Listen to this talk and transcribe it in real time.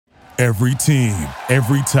Every team,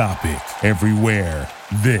 every topic, everywhere.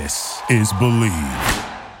 This is Bleav.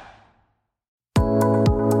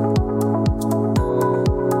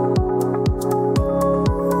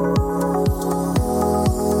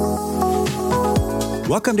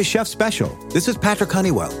 Welcome to Chef Special. This is Patrick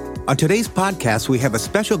Honeywell. On today's podcast, we have a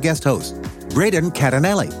special guest host, Braden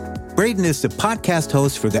Cadenelli. Braden is the podcast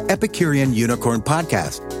host for the Epicurean Unicorn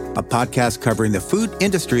Podcast, a podcast covering the food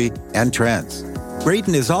industry and trends.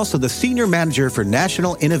 Braden is also the Senior Manager for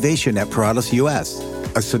National Innovation at Puratos US,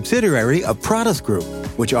 a subsidiary of Puratos Group,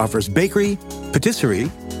 which offers bakery,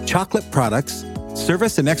 patisserie, chocolate products,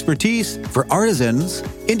 service and expertise for artisans,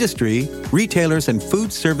 industry, retailers, and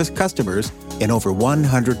food service customers in over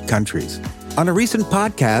 100 countries. On a recent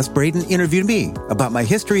podcast, Braden interviewed me about my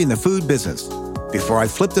history in the food business before I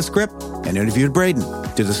flipped the script and interviewed Braden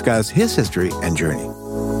to discuss his history and journey.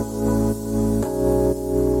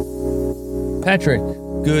 Patrick,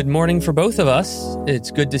 good morning for both of us.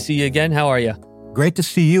 It's good to see you again. How are you? Great to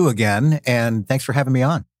see you again, and thanks for having me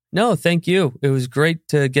on. No, thank you. It was great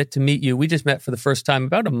to get to meet you. We just met for the first time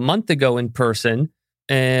about a month ago in person,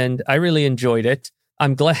 and I really enjoyed it.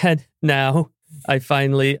 I'm glad now I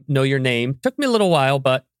finally know your name. Took me a little while,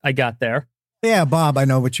 but I got there. Yeah, Bob, I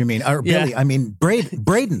know what you mean. Or Billy, I mean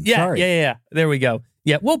Braden. Sorry. Yeah. There we go.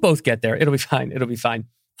 Yeah, we'll both get there. It'll be fine.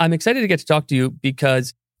 I'm excited to get to talk to you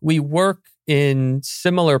because we work in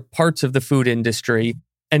similar parts of the food industry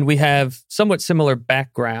and we have somewhat similar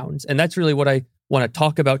backgrounds. And that's really what I want to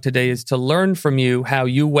talk about today, is to learn from you how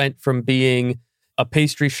you went from being a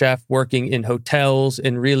pastry chef working in hotels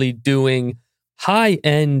and really doing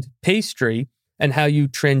high-end pastry, and how you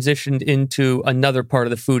transitioned into another part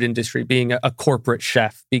of the food industry, being a corporate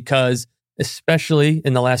chef. Because especially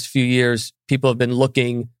in the last few years, people have been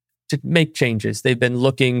looking to make changes. They've been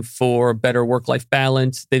looking for better work-life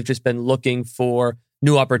balance. They've just been looking for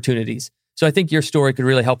new opportunities. So I think your story could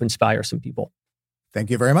really help inspire some people. Thank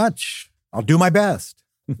you very much. I'll do my best.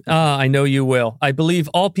 I know you will. I believe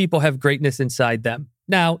all people have greatness inside them.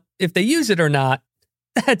 Now, if they use it or not,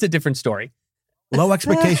 that's a different story. Low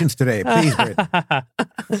expectations today, please, Braden.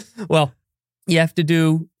 Well, you have to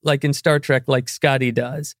do like in Star Trek, like Scotty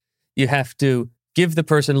does. You have to give the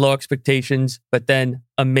person low expectations, but then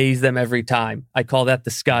amaze them every time. I call that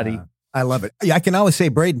the Scotty. I love it. Yeah, I can always say,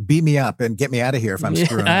 Braden, beat me up and get me out of here if I'm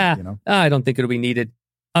screwing up. You know? I don't think it'll be needed.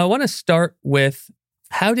 I want to start with,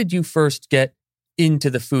 how did you first get into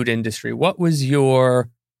the food industry? What was your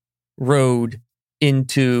road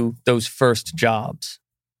into those first jobs?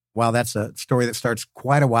 Well, that's a story that starts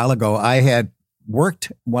quite a while ago. I had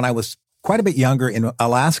worked when I was quite a bit younger in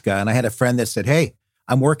Alaska, and I had a friend that said, "Hey,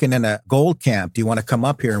 I'm working in a gold camp. Do you want to come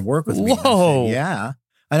up here and work with me?" Whoa. I said, yeah.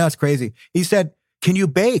 I know, it's crazy. He said, "Can you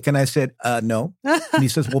bake?" And I said, no. And he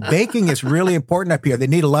says, "Well, baking is really important up here. They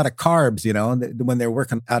need a lot of carbs, you know, when they're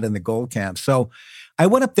working out in the gold camp." So I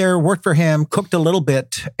went up there, worked for him, cooked a little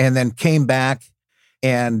bit, and then came back.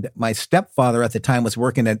 And my stepfather at the time was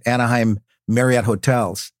working at Anaheim Marriott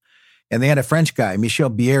Hotels. And they had a French guy, Michel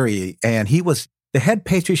Bierry, and he was the head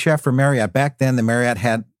pastry chef for Marriott. Back then, the Marriott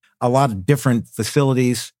had a lot of different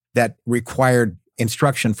facilities that required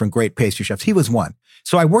instruction from great pastry chefs. He was one.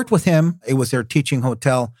 So I worked with him. It was their teaching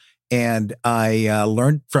hotel, and I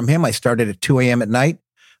learned from him. I started at 2 a.m. at night.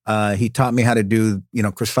 He taught me how to do,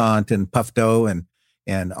 croissant and puff dough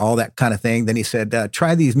and all that kind of thing. Then he said,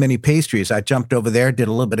 try these mini pastries. I jumped over there, did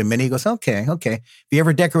a little bit of mini. He goes, okay. Have you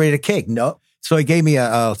ever decorated a cake? No. So he gave me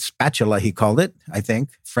a spatula, he called it, I think,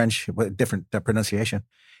 French, different pronunciation.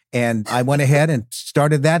 And I went ahead and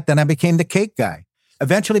started that. Then I became the cake guy.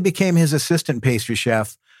 Eventually became his assistant pastry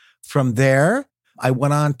chef. From there, I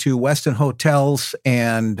went on to Westin Hotels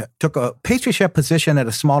and took a pastry chef position at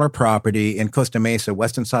a smaller property in Costa Mesa,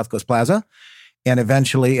 Westin South Coast Plaza. And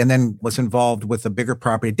then was involved with a bigger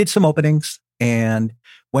property, did some openings and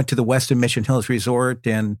went to the Westin Mission Hills Resort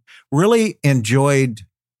and really enjoyed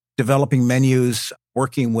developing menus,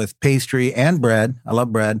 working with pastry and bread. I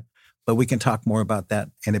love bread, but we can talk more about that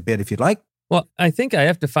in a bit if you'd like. Well, I think I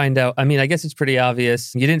have to find out. I mean, I guess it's pretty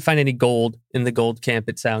obvious. You didn't find any gold in the gold camp,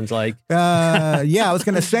 it sounds like. Yeah, I was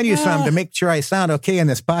going to send you some to make sure I sound okay in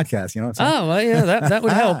this podcast. You know what I'm saying? Oh, well, yeah, that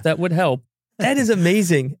would help. That would help. That is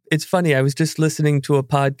amazing. It's funny. I was just listening to a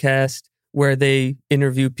podcast where they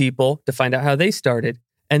interview people to find out how they started.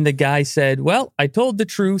 And the guy said, well, I told the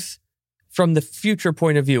truth from the future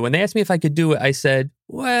point of view. When they asked me if I could do it, I said,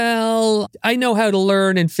 well, I know how to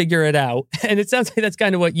learn and figure it out. And it sounds like that's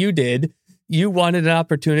kind of what you did. You wanted an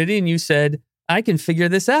opportunity and you said, I can figure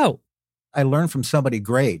this out. I learned from somebody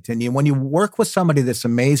great. And when you work with somebody that's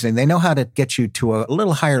amazing, they know how to get you to a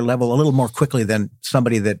little higher level, a little more quickly than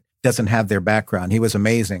somebody that doesn't have their background. He was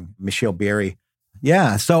amazing, Michel Berry.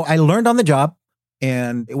 Yeah, so I learned on the job,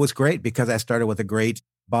 and it was great because I started with a great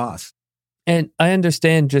boss. And I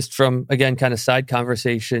understand just from, again, kind of side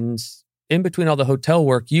conversations, in between all the hotel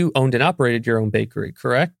work, you owned and operated your own bakery,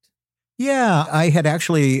 correct? Yeah, I had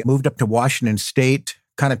actually moved up to Washington State,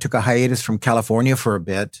 kind of took a hiatus from California for a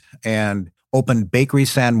bit, and opened Bakery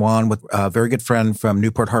San Juan with a very good friend from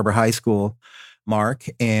Newport Harbor High School, Mark.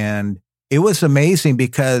 And it was amazing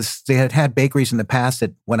because they had had bakeries in the past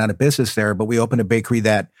that went out of business there, but we opened a bakery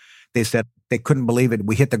that they said they couldn't believe it.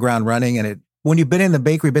 We hit the ground running, and when you've been in the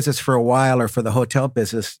bakery business for a while or for the hotel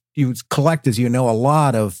business, you collect, as you know, a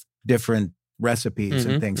lot of different recipes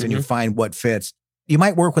and things, and you find what fits. You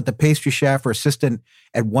might work with the pastry chef or assistant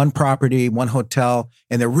at one property, one hotel,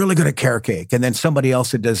 and they're really good at carrot cake. And then somebody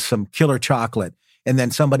else that does some killer chocolate. And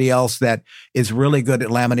then somebody else that is really good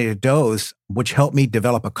at laminated doughs, which helped me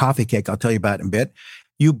develop a coffee cake. I'll tell you about in a bit.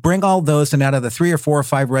 You bring all those, and out of the 3 or 4 or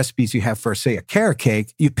 5 recipes you have for, say, a carrot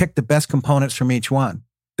cake, you pick the best components from each one.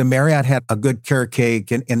 The Marriott had a good carrot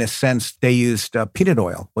cake. In a sense, they used peanut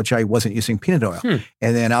oil, which I wasn't using peanut oil.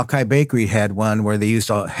 And then Alki Bakery had one where they used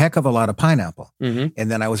a heck of a lot of pineapple. And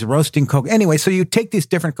then I was roasting cocoa. Anyway, so you take these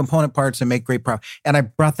different component parts and make great product. And I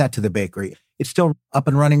brought that to the bakery. It's still up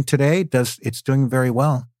and running today. It's doing very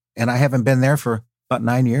well. And I haven't been there for about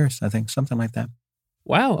 9 years, I think, something like that.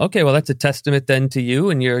 Wow. Okay. Well, that's a testament then to you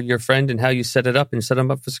and your friend and how you set it up and set him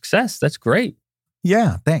up for success. That's great.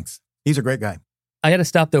 Yeah, thanks. He's a great guy. I got to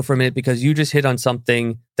stop though for a minute because you just hit on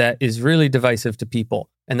something that is really divisive to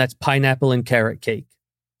people, and that's pineapple and carrot cake.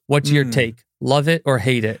 What's your take? Love it or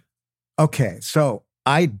hate it? Okay. So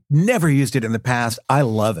I never used it in the past. I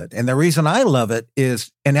love it. And the reason I love it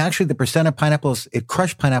is, and actually the percent of pineapples,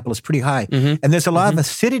 crushed pineapple is pretty high. And there's a lot of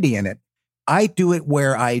acidity in it. I do it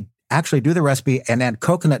where I actually do the recipe and add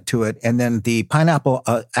coconut to it. And then the pineapple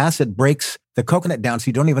acid breaks the coconut down so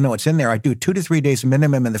you don't even know what's in there. I do 2 to 3 days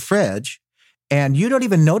minimum in the fridge. And you don't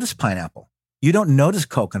even notice pineapple. You don't notice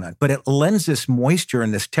coconut, but it lends this moisture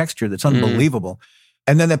and this texture that's unbelievable.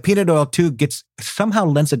 And then the peanut oil too somehow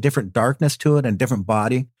lends a different darkness to it and different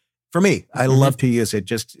body. For me, I love to use it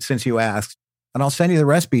just since you asked. And I'll send you the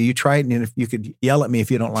recipe. You try it, and if you could yell at me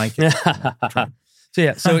if you don't like it.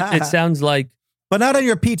 So it sounds like... But not on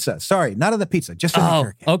your pizza. Sorry, not on the pizza. Just on the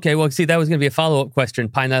carrot cake. Okay. Well, see, that was going to be a follow-up question.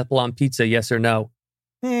 Pineapple on pizza, yes or no?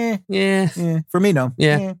 For me, no.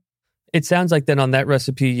 It sounds like then on that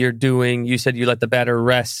recipe you said you let the batter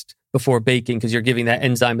rest before baking because you're giving that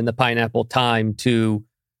enzyme in the pineapple time to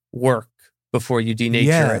work before you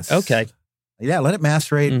denature it. Okay. Yeah, let it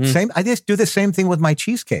macerate. I just do the same thing with my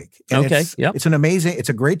cheesecake. And it's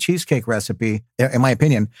a great cheesecake recipe, in my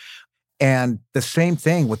opinion. And the same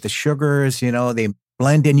thing with the sugars, they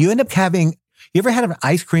blend in. You end up you ever had an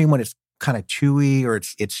ice cream when it's kind of chewy or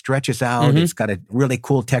it stretches out, it's got a really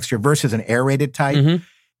cool texture versus an aerated type?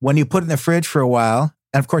 When you put it in the fridge for a while,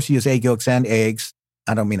 and of course you use egg yolks and eggs,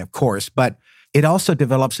 I don't mean of course, but it also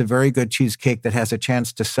develops a very good cheesecake that has a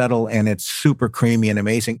chance to settle, and it's super creamy and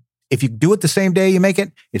amazing. If you do it the same day you make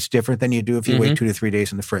it, it's different than you do if you wait 2 to 3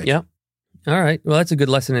 days in the fridge. Yeah. All right. Well, that's a good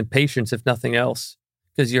lesson in patience, if nothing else,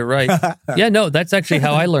 because you're right. Yeah, no, that's actually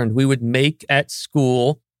how I learned. We would make at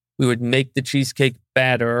school, we would make the cheesecake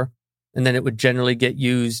batter, and then it would generally get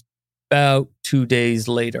used about 2 days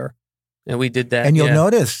later. And we did that. And you'll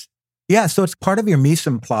notice, so it's part of your mise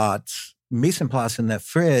en place in the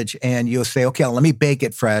fridge. And you'll say, okay, let me bake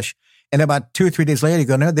it fresh. And about 2 or 3 days later, you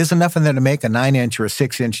go, no, there's enough in there to make a 9-inch or a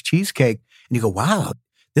 6-inch cheesecake. And you go, wow,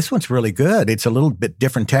 this one's really good. It's a little bit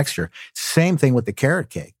different texture. Same thing with the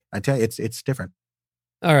carrot cake. I tell you, it's different.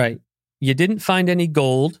 All right. You didn't find any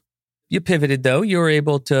gold. You pivoted, though. You were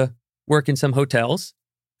able to work in some hotels.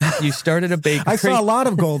 You started a bakery. I saw a lot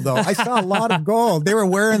of gold, though. They were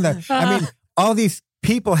wearing all these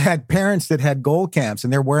people had parents that had gold camps,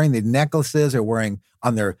 and they're wearing the necklaces or wearing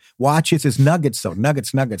on their watches is nuggets, though.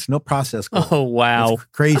 Nuggets, no processed gold. Oh, wow. It's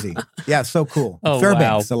crazy. Yeah, so cool.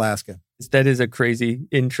 Fairbanks, Alaska. That is a crazy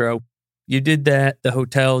intro. You did that, the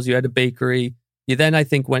hotels, you had a bakery. You then, I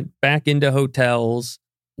think, went back into hotels.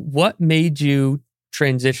 What made you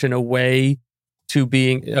transition away to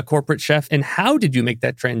being a corporate chef, and how did you make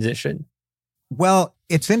that transition? Well,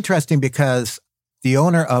 it's interesting because the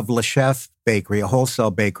owner of Le Chef Bakery, a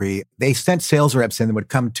wholesale bakery, they sent sales reps in that would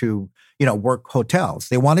come to, work hotels.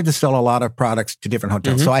 They wanted to sell a lot of products to different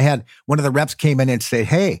hotels. So I had one of the reps came in and said,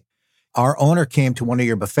 hey, our owner came to one of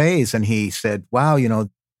your buffets and he said, wow,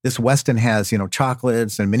 this Weston has,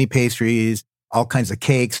 chocolates and mini pastries, all kinds of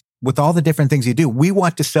cakes. With all the different things you do, we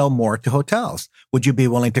want to sell more to hotels. Would you be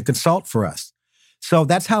willing to consult for us? So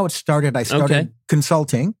that's how it started. I started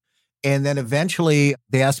consulting. And then eventually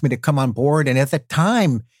they asked me to come on board. And at the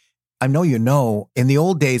time, I know you know, in the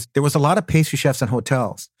old days, there was a lot of pastry chefs in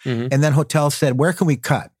hotels. And then hotels said, where can we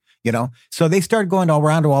cut? You know, so they started going all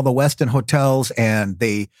around to all the Westin hotels and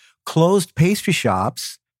they closed pastry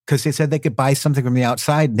shops because they said they could buy something from the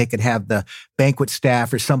outside and they could have the banquet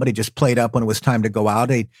staff or somebody just plate up when it was time to go out.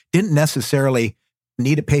 They didn't necessarily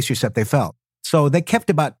need a pastry chef, they felt. So they kept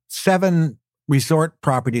about 7 resort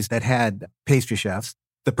properties that had pastry chefs.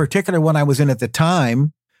 The particular one I was in at the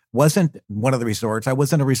time wasn't one of the resorts. I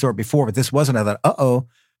was in a resort before, but this wasn't. I thought,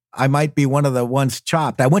 I might be one of the ones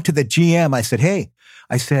chopped. I went to the GM. I said, hey,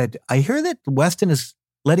 I hear that Westin is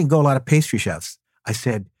letting go a lot of pastry chefs. I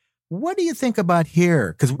said, what do you think about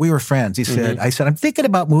here? Because we were friends. He said, I said, I'm thinking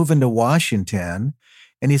about moving to Washington.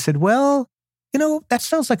 And he said, well, you know, that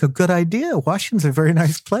sounds like a good idea. Washington's a very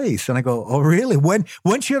nice place. And I go, oh, really? When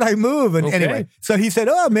should I move? And anyway, so he said,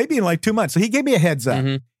 maybe in like 2 months. So he gave me a heads up.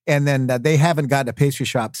 And then they haven't gotten a pastry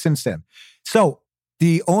shop since then. So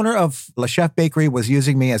the owner of Le Chef Bakery was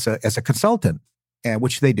using me as a consultant,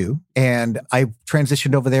 which they do. And I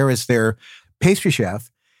transitioned over there as their pastry chef.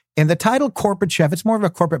 And the title corporate chef, it's more of a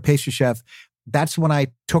corporate pastry chef. That's when I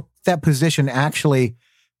took that position actually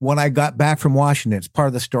when I got back from Washington. It's part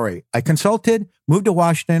of the story. I consulted, moved to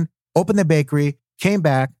Washington, opened the bakery, came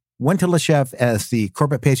back, went to Le Chef as the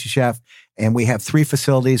corporate pastry chef. And we have 3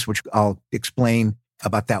 facilities, which I'll explain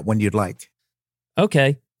about that when you'd like.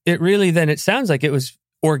 Okay. It sounds like it was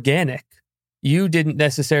organic. You didn't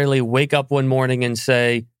necessarily wake up one morning and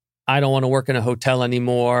say, I don't want to work in a hotel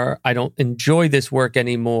anymore. I don't enjoy this work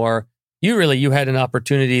anymore. You had an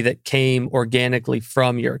opportunity that came organically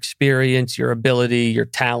from your experience, your ability, your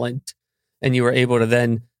talent, and you were able to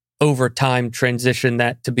then over time transition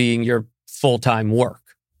that to being your full-time work.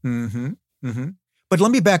 But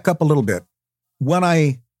let me back up a little bit. When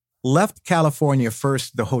I left California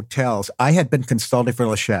first, the hotels, I had been consulting for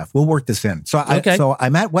Le Chef. We'll work this in. So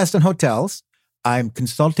I'm at Westin Hotels. I'm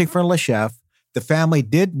consulting for Le Chef. The family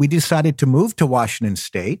we decided to move to Washington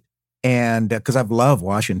State. And because I love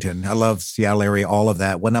Washington, I love Seattle area, all of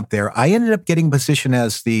that, went up there. I ended up getting a position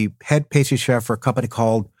as the head pastry chef for a company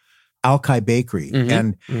called Alki Bakery.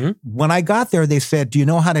 And when I got there, they said, do you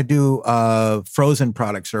know how to do frozen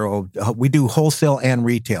products? Or we do wholesale and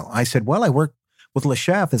retail. I said, well, I work with Le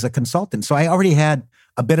Chef as a consultant. So I already had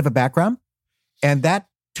a bit of a background. And that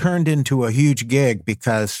turned into a huge gig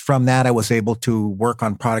because from that, I was able to work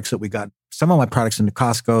on products that we got. Some of my products into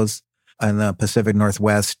Costco's in the Pacific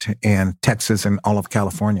Northwest and Texas and all of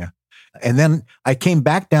California. And then I came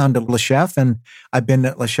back down to Le Chef, and I've been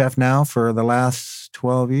at Le Chef now for the last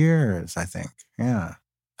 12 years, I think. Yeah.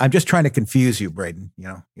 I'm just trying to confuse you, Braden. You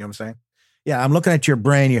know what I'm saying? Yeah, I'm looking at your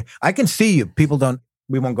brain. I can see you.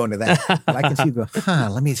 We won't go into that. But I can see you go,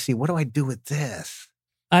 let me see. What do I do with this?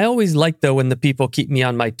 I always like, though, when the people keep me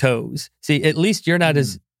on my toes. See, at least you're not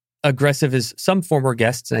as aggressive as some former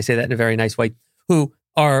guests, and I say that in a very nice way, who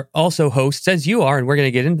are also hosts, as you are, and we're going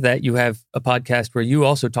to get into that. You have a podcast where you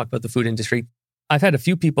also talk about the food industry. I've had a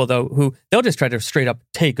few people, though, who they'll just try to straight up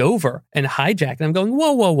take over and hijack, and I'm going,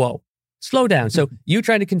 whoa, slow down. So you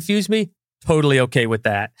trying to confuse me? Totally okay with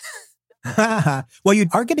that. Well, you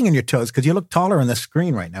are getting on your toes because you look taller on the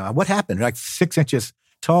screen right now. What happened? You're like 6 inches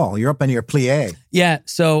tall. You're up in your plie. Yeah,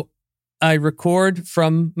 so I record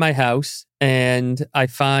from my house, and I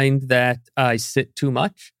find that I sit too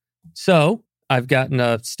much. So I've gotten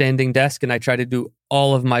a standing desk, and I try to do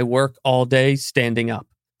all of my work all day standing up.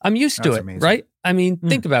 I'm used to it, amazing. Right? I mean,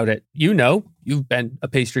 think about it. You've been a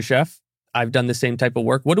pastry chef. I've done the same type of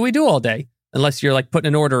work. What do we do all day? Unless you're like putting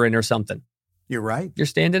an order in or something. You're right. You're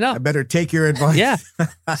standing up. I better take your advice. Yeah.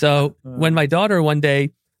 So when my daughter one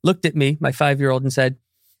day looked at me, my 5-year-old, and said,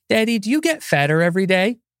 Daddy, do you get fatter every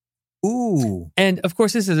day? Ooh. And of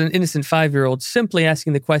course, this is an innocent 5-year-old simply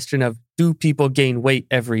asking the question of, do people gain weight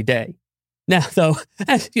every day? Now, though,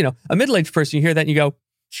 as a middle-aged person, you hear that and you go,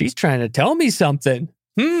 she's trying to tell me something.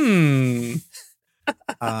 The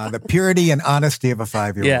purity and honesty of a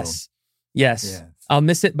 5-year-old. Yes. I'll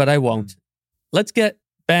miss it, but I won't. Let's get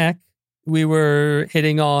back. We were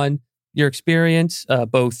hitting on your experience,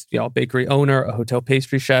 both bakery owner, a hotel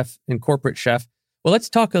pastry chef, and corporate chef. Well,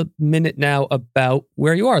 let's talk a minute now about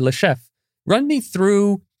where you are, Le Chef. Run me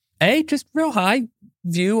through, just real high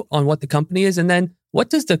view on what the company is, and then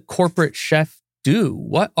what does the corporate chef do?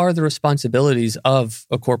 What are the responsibilities of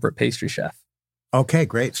a corporate pastry chef? Okay,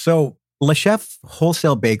 great. So Le Chef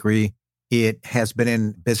Wholesale Bakery, it has been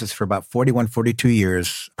in business for about 41, 42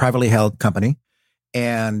 years, privately held company,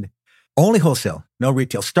 and only wholesale, no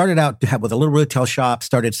retail. Started out with a little retail shop,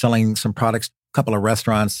 started selling some products, a couple of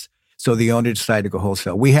restaurants. So the owner decided to go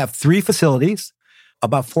wholesale. We have 3 facilities.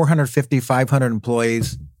 about 450, 500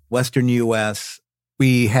 employees, Western U.S.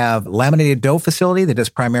 We have laminated dough facility that does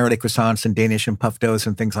primarily croissants and Danish and puff doughs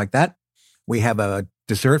and things like that. We have a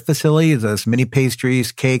dessert facility that does mini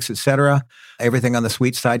pastries, cakes, etc. Everything on the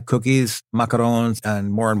sweet side, cookies, macarons,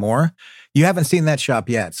 and more. You haven't seen that shop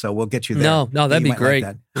yet, so we'll get you there. No, that'd be great.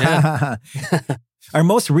 Like that. Yeah. Our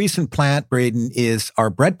most recent plant, Braden, is our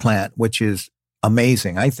bread plant, which is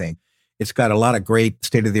amazing, I think. It's got a lot of great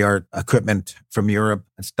state-of-the-art equipment from Europe.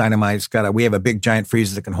 It's dynamite. We have a big giant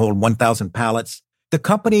freezer that can hold 1,000 pallets. The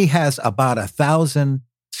company has about 1,000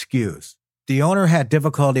 SKUs. The owner had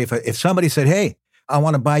difficulty if somebody said, hey, I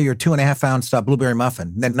want to buy your 2.5-ounce blueberry muffin.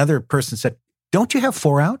 And then another person said, don't you have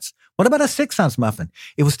 4-ounce? What about a 6-ounce muffin?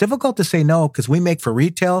 It was difficult to say no because we make for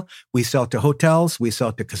retail. We sell to hotels. We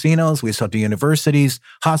sell to casinos. We sell to universities,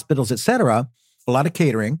 hospitals, etc. A lot of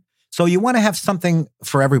catering. So you want to have something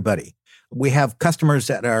for everybody. We have customers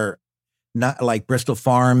that are not like Bristol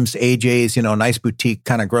Farms, AJ's, nice boutique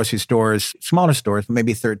kind of grocery stores, smaller stores,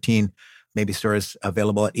 maybe 13, maybe stores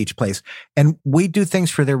available at each place. And we do things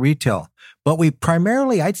for their retail. But we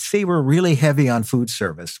primarily, I'd say we're really heavy on food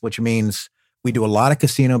service, which means we do a lot of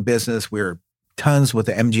casino business. We're tons with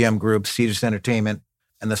the MGM Group, Caesars Entertainment,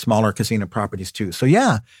 and the smaller casino properties too. So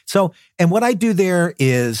yeah. And what I do there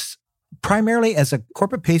is primarily as a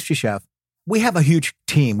corporate pastry chef, we have a huge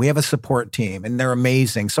team. We have a support team and they're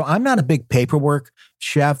amazing. So I'm not a big paperwork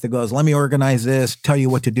chef that goes, let me organize this, tell you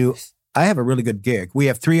what to do. I have a really good gig. We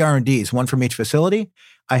have 3 R&Ds, one from each facility.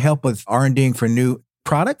 I help with R&Ding for new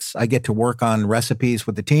products. I get to work on recipes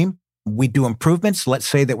with the team. We do improvements. Let's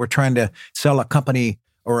say that we're trying to sell a company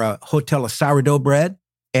or a hotel a sourdough bread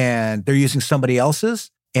and they're using somebody else's.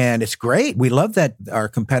 And it's great. We love that our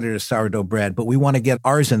competitor's sourdough bread, but we want to get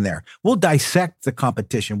ours in there. We'll dissect the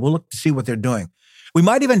competition. We'll look to see what they're doing. We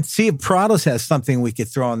might even see if Puratos has something we could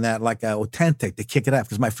throw in that, like authentic to kick it up,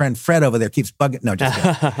 because my friend Fred over there keeps bugging. No,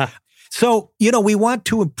 just kidding. So, we want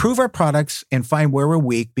to improve our products and find where we're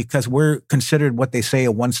weak because we're considered what they say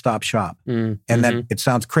a one-stop shop. And that it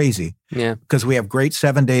sounds crazy. Yeah. Because we have great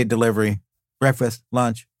 7-day delivery, breakfast,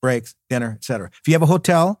 lunch, breaks, dinner, etc. If you have a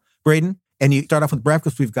hotel, Braden, and you start off with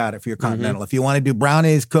breakfast, we've got it for your continental. If you want to do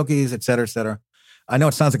brownies, cookies, et cetera, et cetera. I know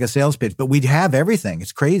it sounds like a sales pitch, but we have everything.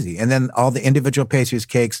 It's crazy. And then all the individual pastries,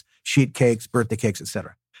 cakes, sheet cakes, birthday cakes, et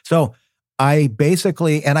cetera. So I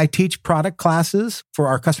teach product classes for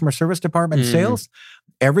our customer service department sales.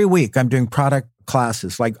 Every week I'm doing product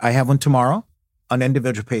classes. Like I have one tomorrow on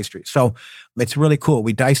individual pastry. So it's really cool.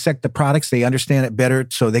 We dissect the products. They understand it better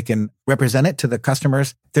so they can represent it to the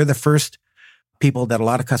customers. They're the first people that a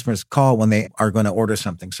lot of customers call when they are going to order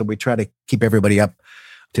something. So we try to keep everybody up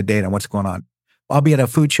to date on what's going on. I'll be at a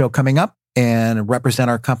food show coming up and represent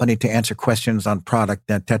our company to answer questions on product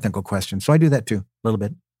and technical questions. So I do that too, a little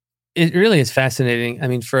bit. It really is fascinating. I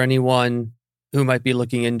mean, for anyone who might be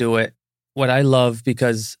looking into it, what I love,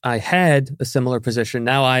 because I had a similar position,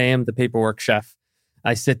 now I am the paperwork chef.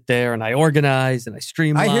 I sit there and I organize and I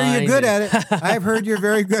streamline. I hear you're good at it. I've heard you're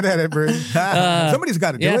very good at it, Bruce. Somebody's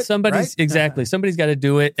got to do it. Right? Exactly. Somebody's got to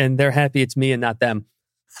do it, and they're happy it's me and not them.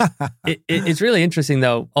 It's really interesting,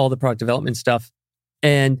 though, all the product development stuff.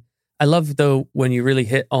 And I love, though, when you really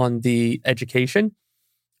hit on the education,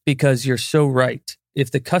 because you're so right. If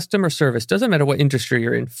the customer service, doesn't matter what industry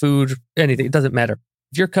you're in, food, anything, it doesn't matter.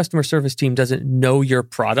 If your customer service team doesn't know your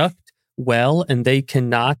product well and they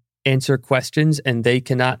cannot answer questions and they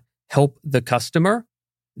cannot help the customer,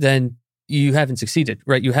 then you haven't succeeded,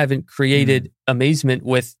 right? You haven't created amazement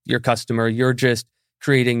with your customer. You're just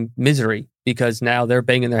creating misery because now they're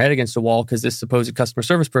banging their head against the wall because this supposed customer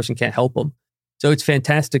service person can't help them. So it's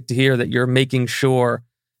fantastic to hear that you're making sure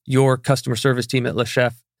your customer service team at Le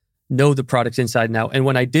Chef know the products inside and out. And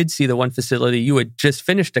when I did see the one facility, you had just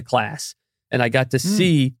finished a class and I got to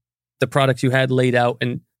see the products you had laid out,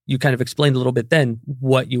 and you kind of explained a little bit then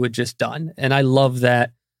what you had just done. And I love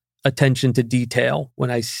that attention to detail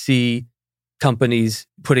when I see companies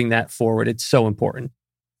putting that forward. It's so important.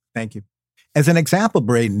 Thank you. As an example,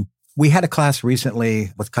 Braden, we had a class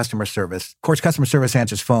recently with customer service. Of course, customer service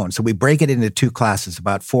answers phones. So we break it into 2 classes,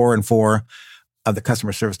 about 4 and 4 of the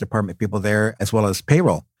customer service department people there, as well as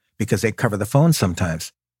payroll, because they cover the phones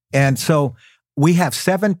sometimes. And so we have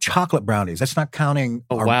 7 chocolate brownies. That's not counting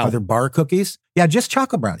our other bar cookies. Yeah, just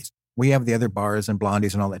chocolate brownies. We have the other bars and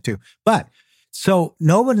blondies and all that too. But so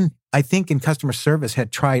no one, I think, in customer service had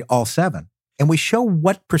tried all 7. And we show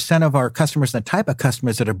what % of our customers and the type of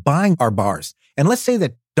customers that are buying our bars. And let's say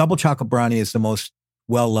that double chocolate brownie is the most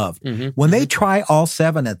well-loved. When they try all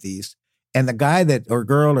 7 of these, and the guy that, or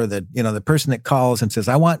girl, or the person that calls and says,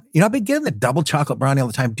 I've been getting the double chocolate brownie all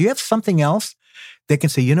the time. Do you have something else? they can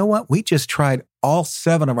say, you know what? We just tried all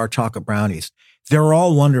 7 of our chocolate brownies. They're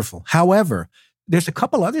all wonderful. However, there's a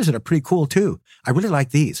couple others that are pretty cool too. I really like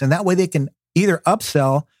these. And that way they can either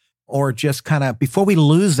upsell or just kind of, before we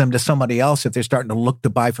lose them to somebody else, if they're starting to look to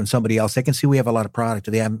buy from somebody else, they can see we have a lot of product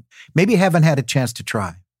that they maybe haven't had a chance to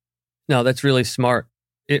try. No, that's really smart.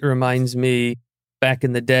 It reminds me back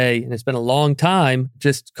in the day, and it's been a long time,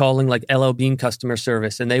 just calling like LL Bean customer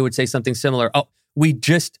service, and they would say something similar. Oh, we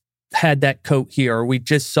just had that coat here, or we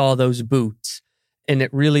just saw those boots. And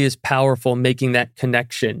it really is powerful making that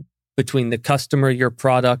connection between the customer, your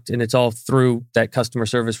product, and it's all through that customer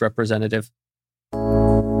service representative.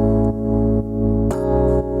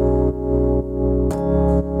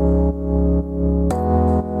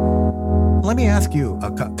 Let me ask you,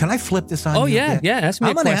 can I flip this on you? Oh, yeah. again? Yeah. Ask me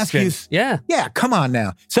I'm a gonna question. ask you. Yeah. Yeah, come on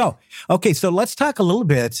now. So let's talk a little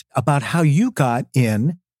bit about how you got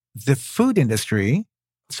in the food industry.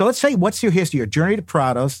 So let's say, what's your history, your journey to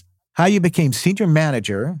Puratos, how you became senior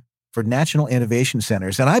manager for National Innovation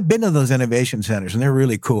Centers. And I've been to those innovation centers and they're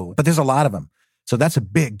really cool, but there's a lot of them. So that's a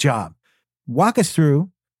big job. Walk us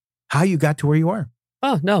through how you got to where you are.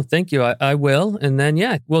 Oh, no, thank you. I will. And then,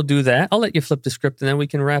 yeah, we'll do that. I'll let you flip the script and then we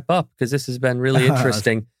can wrap up because this has been really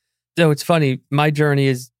interesting. So it's funny. My journey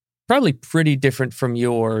is probably pretty different from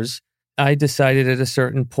yours. I decided at a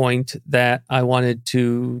certain point that I wanted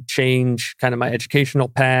to change kind of my educational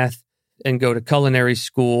path and go to culinary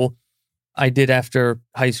school. I did, after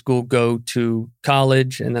high school, go to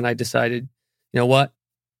college. And then I decided, you know what?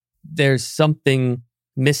 There's something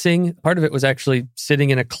missing. Part of it was actually sitting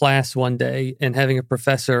in a class one day and having a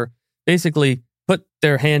professor basically put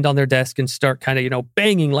their hand on their desk and start kind of,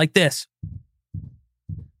 banging like this,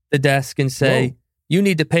 the desk, and say, whoa, you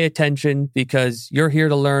need to pay attention because you're here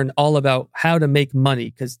to learn all about how to make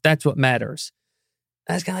money because that's what matters.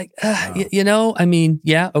 I was kind of like,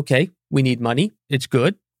 yeah, okay, we need money. It's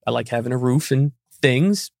good. I like having a roof and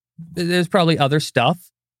things. There's probably other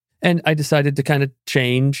stuff. And I decided to kind of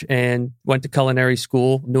change and went to culinary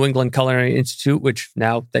school, New England Culinary Institute, which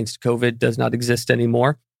now, thanks to COVID, does not exist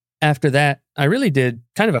anymore. After that, I really did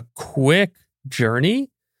kind of a quick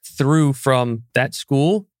journey through from that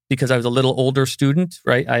school because I was a little older student,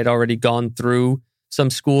 right? I had already gone through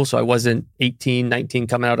some school, so I wasn't 18, 19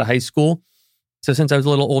 coming out of high school. So since I was a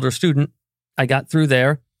little older student, I got through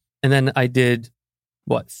there. And then I did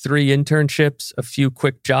 3 internships, a few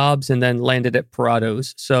quick jobs, and then landed at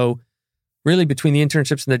Puratos. So really between the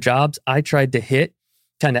internships and the jobs, I tried to hit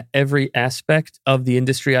kind of every aspect of the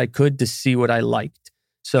industry I could to see what I liked.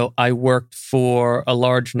 So I worked for a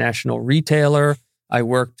large national retailer. I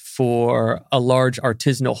worked for a large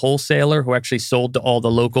artisanal wholesaler who actually sold to all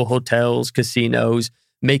the local hotels, casinos,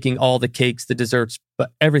 making all the cakes, the desserts,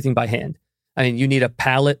 but everything by hand. I mean, you need a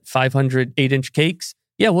pallet, 500 8-inch cakes.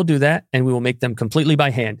 Yeah, we'll do that. And we will make them completely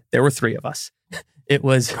by hand. There were 3 of us. It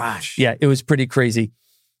was, it was pretty crazy.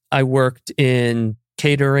 I worked in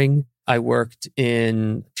catering. I worked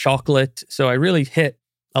in chocolate. So I really hit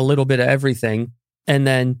a little bit of everything. And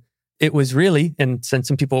then it was really, and since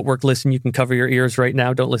some people at work listen, you can cover your ears right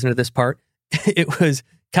now. Don't listen to this part. It was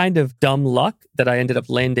kind of dumb luck that I ended up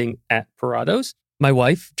landing at Puratos. My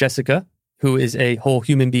wife, Jessica, who is a whole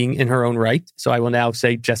human being in her own right. So I will now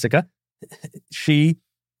say Jessica. She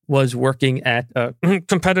was working at a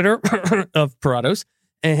competitor of Puratos.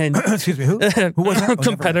 And excuse me, who was that?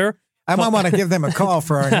 Competitor. I might want to give them a call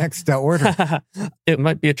for our next order. It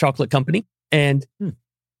might be a chocolate company. And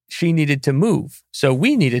she needed to move. So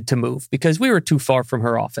we needed to move because we were too far from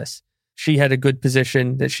her office. She had a good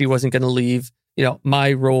position that she wasn't going to leave.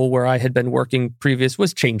 My role where I had been working previous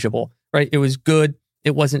was changeable, right? It was good.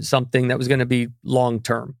 It wasn't something that was going to be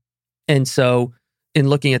long-term. And so in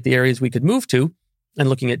looking at the areas we could move to and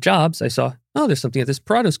looking at jobs, I saw, there's something at this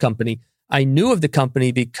Puratos company. I knew of the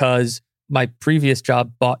company because my previous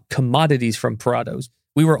job bought commodities from Puratos.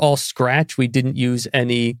 We were all scratch. We didn't use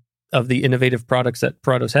any of the innovative products that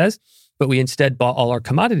Puratos has, but we instead bought all our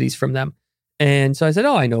commodities from them. And so I said,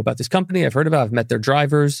 I know about this company. I've heard about it. I've met their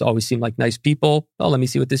drivers. Always seem like nice people. Let me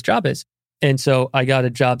see what this job is. And so I got a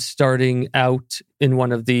job starting out in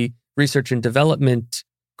one of the research and development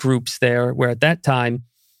groups there, where at that time,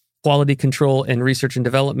 quality control and research and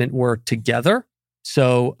development were together.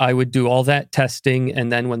 So I would do all that testing.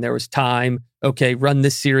 And then when there was time, run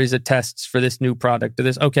this series of tests for this new product or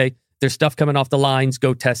this, there's stuff coming off the lines,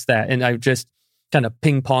 go test that. And I would just kind of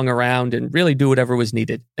ping pong around and really do whatever was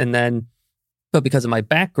needed. And then, but because of my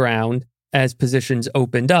background, as positions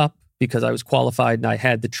opened up, because I was qualified and I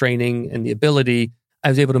had the training and the ability, I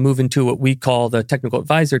was able to move into what we call the technical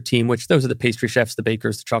advisor team, which those are the pastry chefs, the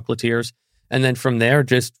bakers, the chocolatiers. And then from there,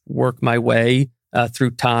 just work my way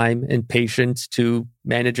through time and patience to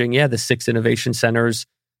managing, the 6 innovation centers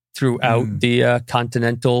throughout the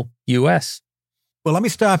continental US. Well, let me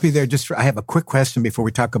stop you there. I have a quick question before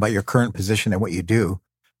we talk about your current position and what you do,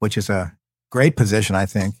 which is a great position, I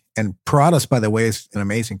think. And Puratos, by the way, is an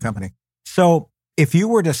amazing company. So if you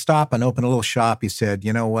were to stop and open a little shop, you said,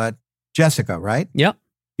 you know what, Jessica, right? Yep.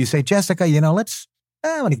 You say, Jessica,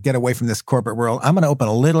 I want to get away from this corporate world. I'm going to open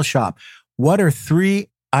a little shop. What are 3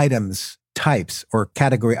 items, types, or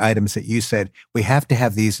category items that you said, we have to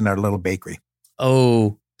have these in our little bakery?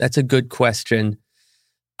 Oh, that's a good question.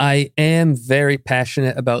 I am very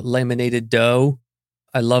passionate about laminated dough.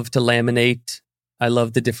 I love to laminate. I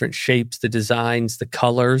love the different shapes, the designs, the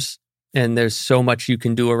colors. And there's so much you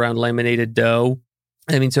can do around laminated dough.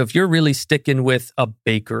 So if you're really sticking with a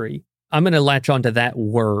bakery, I'm going to latch onto that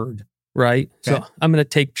word, right? Okay. So I'm going to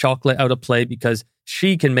take chocolate out of play because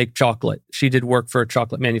she can make chocolate. She did work for a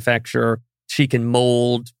chocolate manufacturer. She can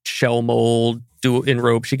mold, shell mold, do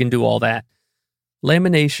enrobe. She can do all that.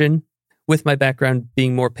 Lamination, with my background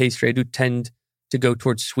being more pastry, I do tend to go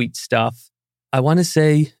towards sweet stuff. I want to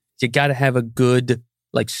say you got to have a good,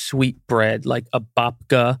 sweet bread, like a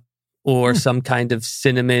babka or some kind of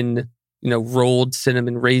cinnamon, rolled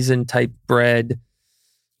cinnamon raisin type bread.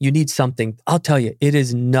 You need something. I'll tell you, it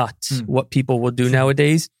is nuts what people will do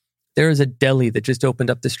nowadays. There is a deli that just opened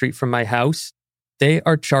up the street from my house. They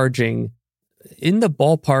are charging, in the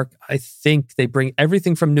ballpark, I think they bring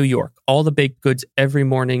everything from New York, all the baked goods every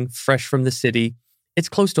morning, fresh from the city. It's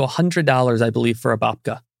close to $100, I believe, for a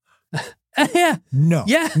babka. Yeah. No.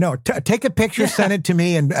 Yeah. No. Take a picture, send it to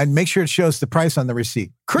me, and make sure it shows the price on the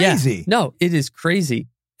receipt. Crazy. Yeah. No, it is crazy.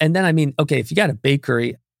 And then, okay, if you got a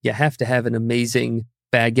bakery, you have to have an amazing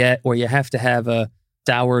baguette, or you have to have a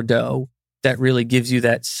sourdough that really gives you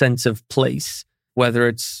that sense of place, whether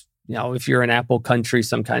it's, if you're in apple country,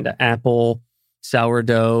 some kind of apple,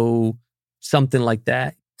 sourdough, something like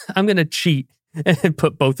that. I'm going to cheat and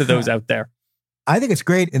put both of those out there. I think it's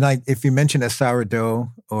great. And if you mention a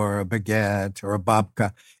sourdough or a baguette or a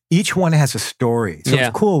babka, each one has a story. So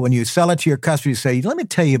it's cool when you sell it to your customer, you say, let me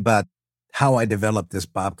tell you about how I developed this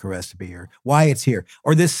babka recipe, or why it's here,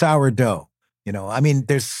 or this sourdough.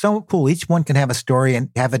 There's so cool. Each one can have a story and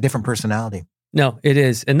have a different personality. No, it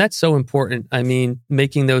is. And that's so important.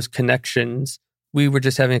 Making those connections. We were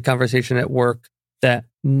just having a conversation at work that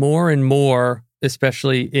more and more,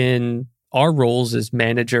 especially in our roles as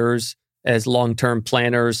managers, as long-term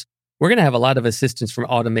planners, we're going to have a lot of assistance from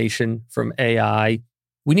automation, from AI.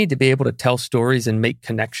 We need to be able to tell stories and make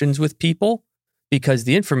connections with people because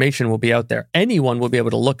the information will be out there. Anyone will be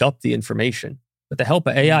able to look up the information. With the help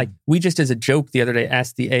of AI, we just as a joke the other day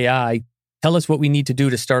asked the AI, tell us what we need to do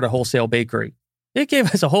to start a wholesale bakery. It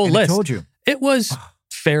gave us a whole list. I told you. It was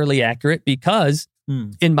fairly accurate because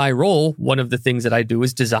in my role, one of the things that I do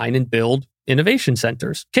is design and build innovation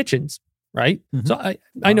centers, kitchens, right? Mm-hmm. So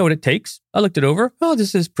I know what it takes. I looked it over. Oh,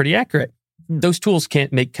 this is pretty accurate. Those tools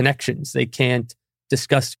can't make connections. They can't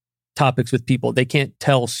discuss topics with people. They can't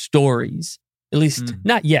tell stories, at least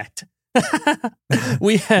not yet.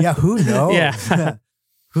 Who knows? Yeah.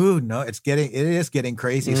 Who knows? It is getting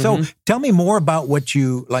crazy. So tell me more about what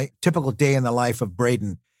you like, typical day in the life of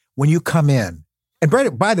Braden when you come in. And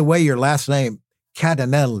Braden, by the way, your last name,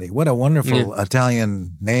 Cadenelli. What a wonderful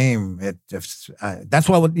Italian name. That's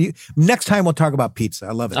why next time we'll talk about pizza.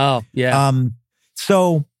 I love it. Oh, yeah.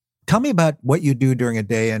 So tell me about what you do during a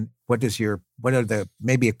day and what are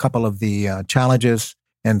maybe a couple of the challenges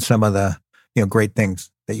and some of the great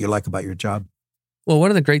things that you like about your job. Well,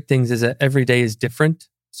 one of the great things is that every day is different.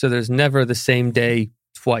 So there's never the same day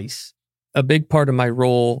twice. A big part of my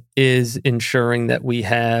role is ensuring that we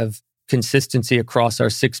have consistency across our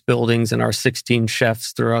 6 buildings and our 16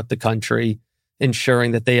 chefs throughout the country,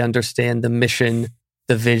 ensuring that they understand the mission,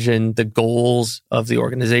 the vision, the goals of the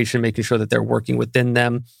organization, making sure that they're working within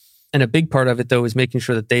them. And a big part of it, though, is making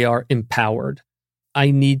sure that they are empowered.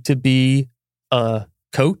 I need to be a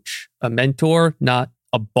coach, a mentor, not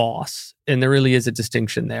a boss. And there really is a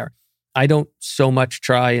distinction there. I don't so much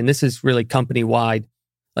try, and this is really company-wide,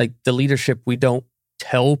 like the leadership, we don't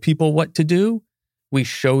tell people what to do. We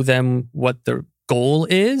show them what their goal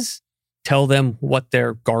is, tell them what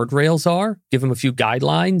their guardrails are, give them a few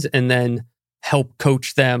guidelines, and then help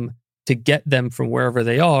coach them to get them from wherever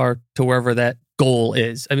they are to wherever that goal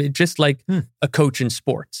is. Just like a coach in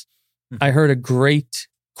sports. I heard a great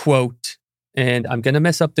quote, and I'm going to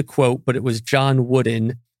mess up the quote, but it was John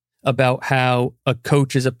Wooden about how a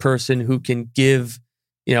coach is a person who can give,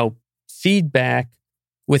 feedback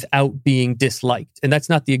without being disliked. And that's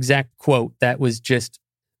not the exact quote. That was just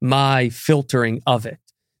my filtering of it.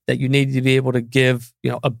 that you need to be able to give,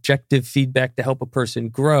 objective feedback to help a person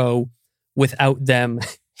grow without them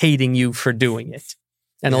hating you for doing it.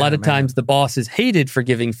 And a lot of times the boss is hated for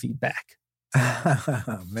giving feedback.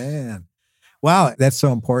 Man. Wow, that's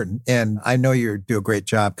so important. And I know you do a great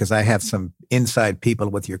job because I have some inside people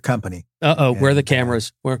with your company. Where are the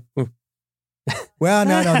cameras? Well,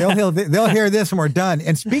 no, they'll hear this when we're done.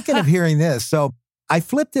 And speaking of hearing this, so I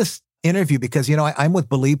flipped this interview because, I'm with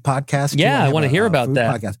Bleav podcast. Yeah, I want to hear about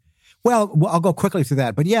that. Podcast. Well, I'll go quickly through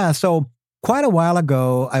that. But yeah, so quite a while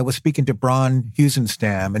ago, I was speaking to Braden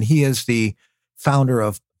Cadenelli, and he is the founder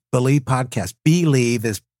of Bleav podcast. Bleav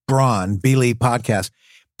is Bleav podcast.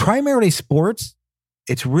 Primarily sports.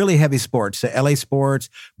 It's really heavy sports, LA sports,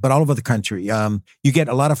 but all over the country. You get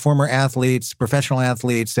a lot of former athletes, professional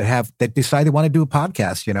athletes that decide they want to do a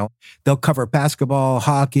podcast. They'll cover basketball,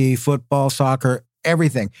 hockey, football, soccer,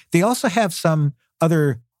 everything. They also have some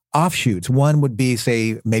other offshoots. One would be,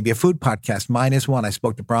 say, maybe a food podcast. Mine is one. I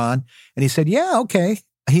spoke to Braden, and he said, yeah, okay.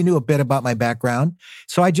 He knew a bit about my background.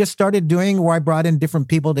 So I just started doing where I brought in different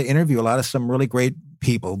people to interview, some really great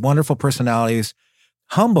people, wonderful personalities,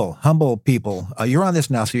 humble people. You're on this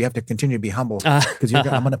now, so you have to continue to be humble because I'm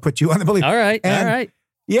going to put you on the Bleav. All right.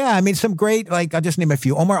 Yeah, some great, I'll just name a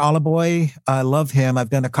few. Omar Alaboy, I love him. I've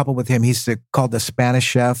done a couple with him. He's called the Spanish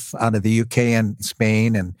chef out of the UK and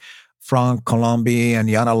Spain, and Franck Colombi and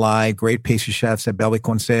Yana Lai, great pastry chefs at Belgique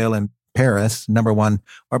Conseil in Paris, number one,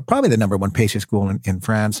 or probably the number one pastry school in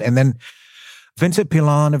France. And then Vincent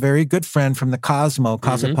Pilon, a very good friend from the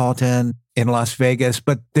Cosmopolitan in Las Vegas.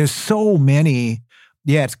 But there's so many.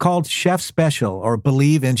 Yeah, it's called Chef Special or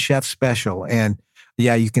Bleav in Chef Special. And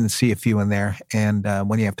yeah, you can see a few in there and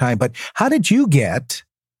when you have time. But how did you get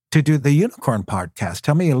to do the Unicorn podcast?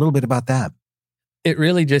 Tell me a little bit about that. It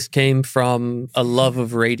really just came from a love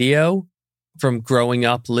of radio, from growing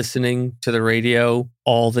up listening to the radio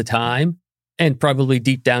all the time, and probably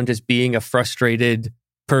deep down just being a frustrated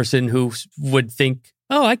person who would think,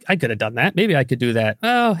 oh, I could have done that. Maybe I could do that.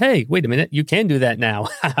 Oh, hey, wait a minute. You can do that now.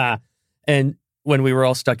 And when we were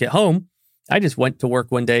all stuck at home, I just went to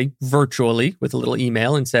work one day virtually with a little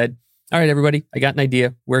email and said, all right, everybody, I got an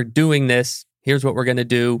idea. We're doing this. Here's what we're going to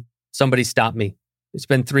do. Somebody stop me. It's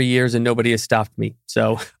been 3 years and nobody has stopped me.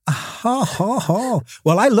 So, well,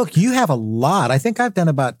 you have a lot. I think I've done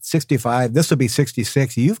about 65. This will be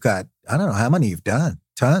 66. You've got, I don't know how many you've done.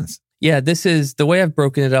 Tons. Yeah, this is the way I've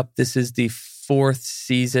broken it up. This is the 4th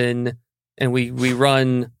season and we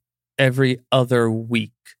run every other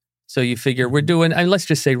week. So you figure we're doing, and let's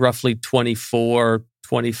just say roughly 24,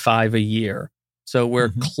 25 a year. So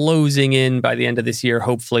we're closing in by the end of this year,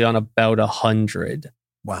 hopefully on about 100.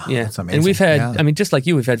 Wow, yeah. That's amazing. And we've had, just like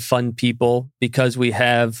you, we've had fun people because we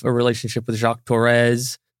have a relationship with Jacques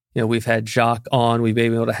Torres. We've had Jacques on. We've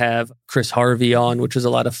been able to have Chris Harvey on, which was a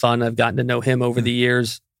lot of fun. I've gotten to know him over the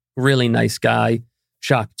years. Really nice guy.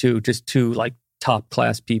 Jacques too, just two top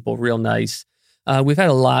class people, real nice. We've had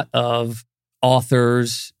a lot of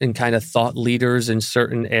authors and kind of thought leaders in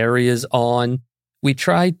certain areas on. We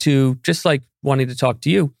try to, just like wanting to talk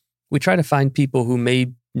to you, we try to find people who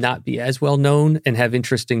may not be as well known and have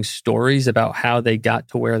interesting stories about how they got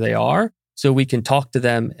to where they are so we can talk to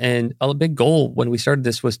them. And a big goal when we started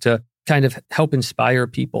this was to kind of help inspire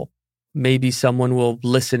people. Maybe someone will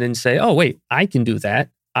listen and say, oh, wait, I can do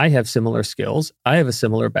that. I have similar skills. I have a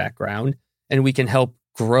similar background, and we can help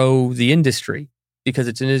grow the industry. Because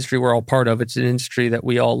it's an industry we're all part of. It's an industry that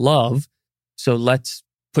we all love. So let's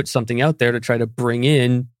put something out there to try to bring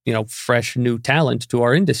in, fresh new talent to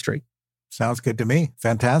our industry. Sounds good to me.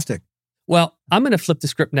 Fantastic. Well, I'm going to flip the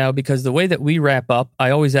script now because the way that we wrap up,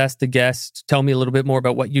 I always ask the guests, tell me a little bit more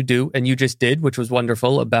about what you do. And you just did, which was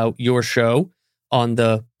wonderful, about your show on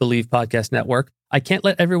the Bleav Podcast Network. I can't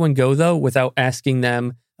let everyone go, though, without asking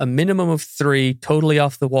them a minimum of 3 totally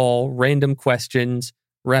off the wall, random questions,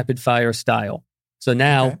 rapid fire style. So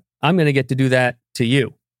now I'm going to get to do that to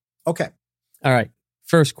you. Okay. All right.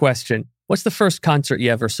 First question. What's the first concert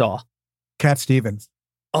you ever saw? Cat Stevens.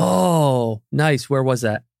 Oh, nice. Where was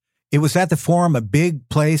that? It was at the Forum, a big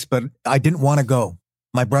place, but I didn't want to go.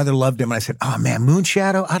 My brother loved him. And I said, oh man,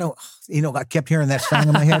 Moonshadow. I kept hearing that song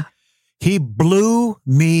in my head. He blew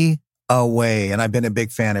me away. And I've been a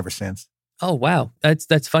big fan ever since. Oh, wow.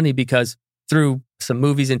 That's funny because through some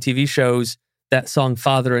movies and TV shows, that song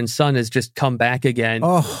Father and Son has just come back again.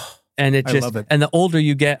 Oh, and I love it. And the older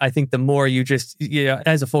you get, I think the more you just,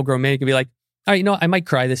 as a full grown man, you can be like, all right, I might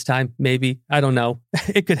cry this time. Maybe. I don't know.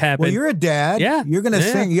 It could happen. Well, you're a dad. Yeah. You're going to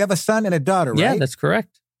sing. You have a son and a daughter, right? Yeah, that's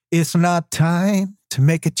correct. It's not time to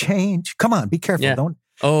make a change. Come on, be careful. Yeah. Don't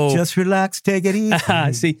just relax, take it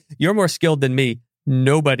easy. See, you're more skilled than me.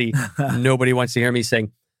 Nobody wants to hear me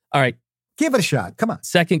sing. All right. Give it a shot. Come on.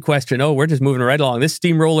 Second question. Oh, we're just moving right along. This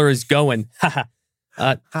steamroller is going.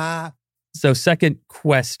 So second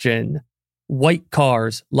question. White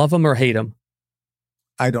cars, love them or hate them?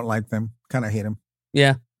 I don't like them. Kind of hate them.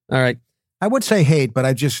 Yeah. All right. I would say hate, but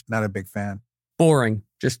I'm just not a big fan. Boring.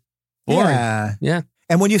 Just boring. Yeah.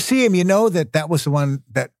 And when you see him, you know that was the one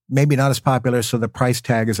that maybe not as popular, so the price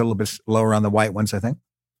tag is a little bit lower on the white ones, I think.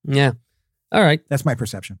 Yeah. All right. That's my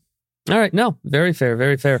perception. All right. No, very fair.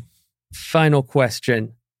 Very fair. Final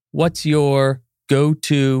question. What's your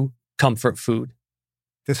go-to comfort food?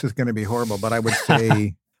 This is going to be horrible, but I would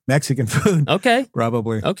say Mexican food. Okay.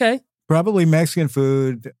 Probably. Okay. Probably Mexican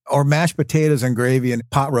food or mashed potatoes and gravy and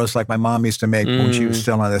pot roast like my mom used to make when she was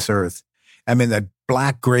still on this earth. I mean, the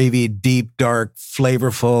black gravy, deep, dark,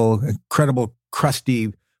 flavorful, incredible,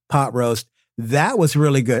 crusty pot roast. That was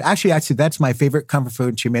really good. Actually, that's my favorite comfort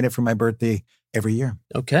food. She made it for my birthday every year.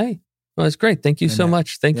 Okay. Well, that's great. Thank you so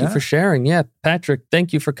much. Thank you for sharing. Yeah. Patrick,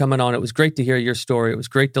 thank you for coming on. It was great to hear your story. It was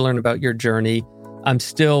great to learn about your journey. I'm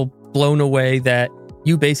still blown away that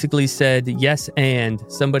you basically said yes and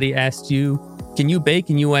somebody asked you, can you bake?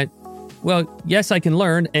 And you went, well, yes, I can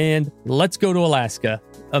learn. And let's go to Alaska.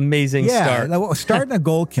 Amazing start. Yeah, starting a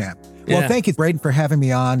gold camp. Well, thank you, Braden, for having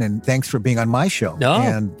me on. And thanks for being on my show. No,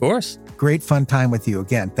 and of course. Great fun time with you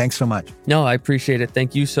again. Thanks so much. No, I appreciate it.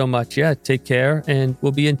 Thank you so much. Yeah, take care and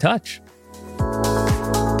we'll be in touch.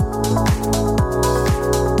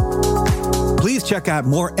 Please check out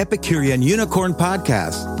more Epicurean Unicorn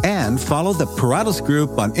podcasts and follow the Puratos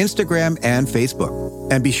Group on Instagram and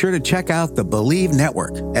Facebook. And be sure to check out the Bleav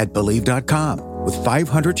Network at Bleav.com with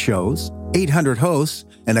 500 shows, 800 hosts,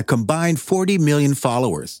 and a combined 40 million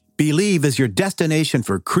followers. Bleav is your destination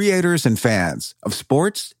for creators and fans of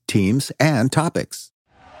sports, teams, and topics.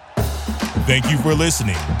 Thank you for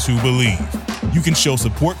listening to Bleav. You can show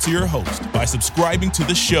support to your host by subscribing to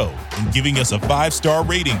the show and giving us a 5-star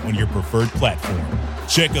rating on your preferred platform.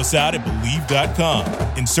 Check us out at Bleav.com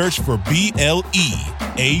and search for BLEAV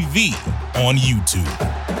on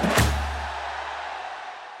YouTube.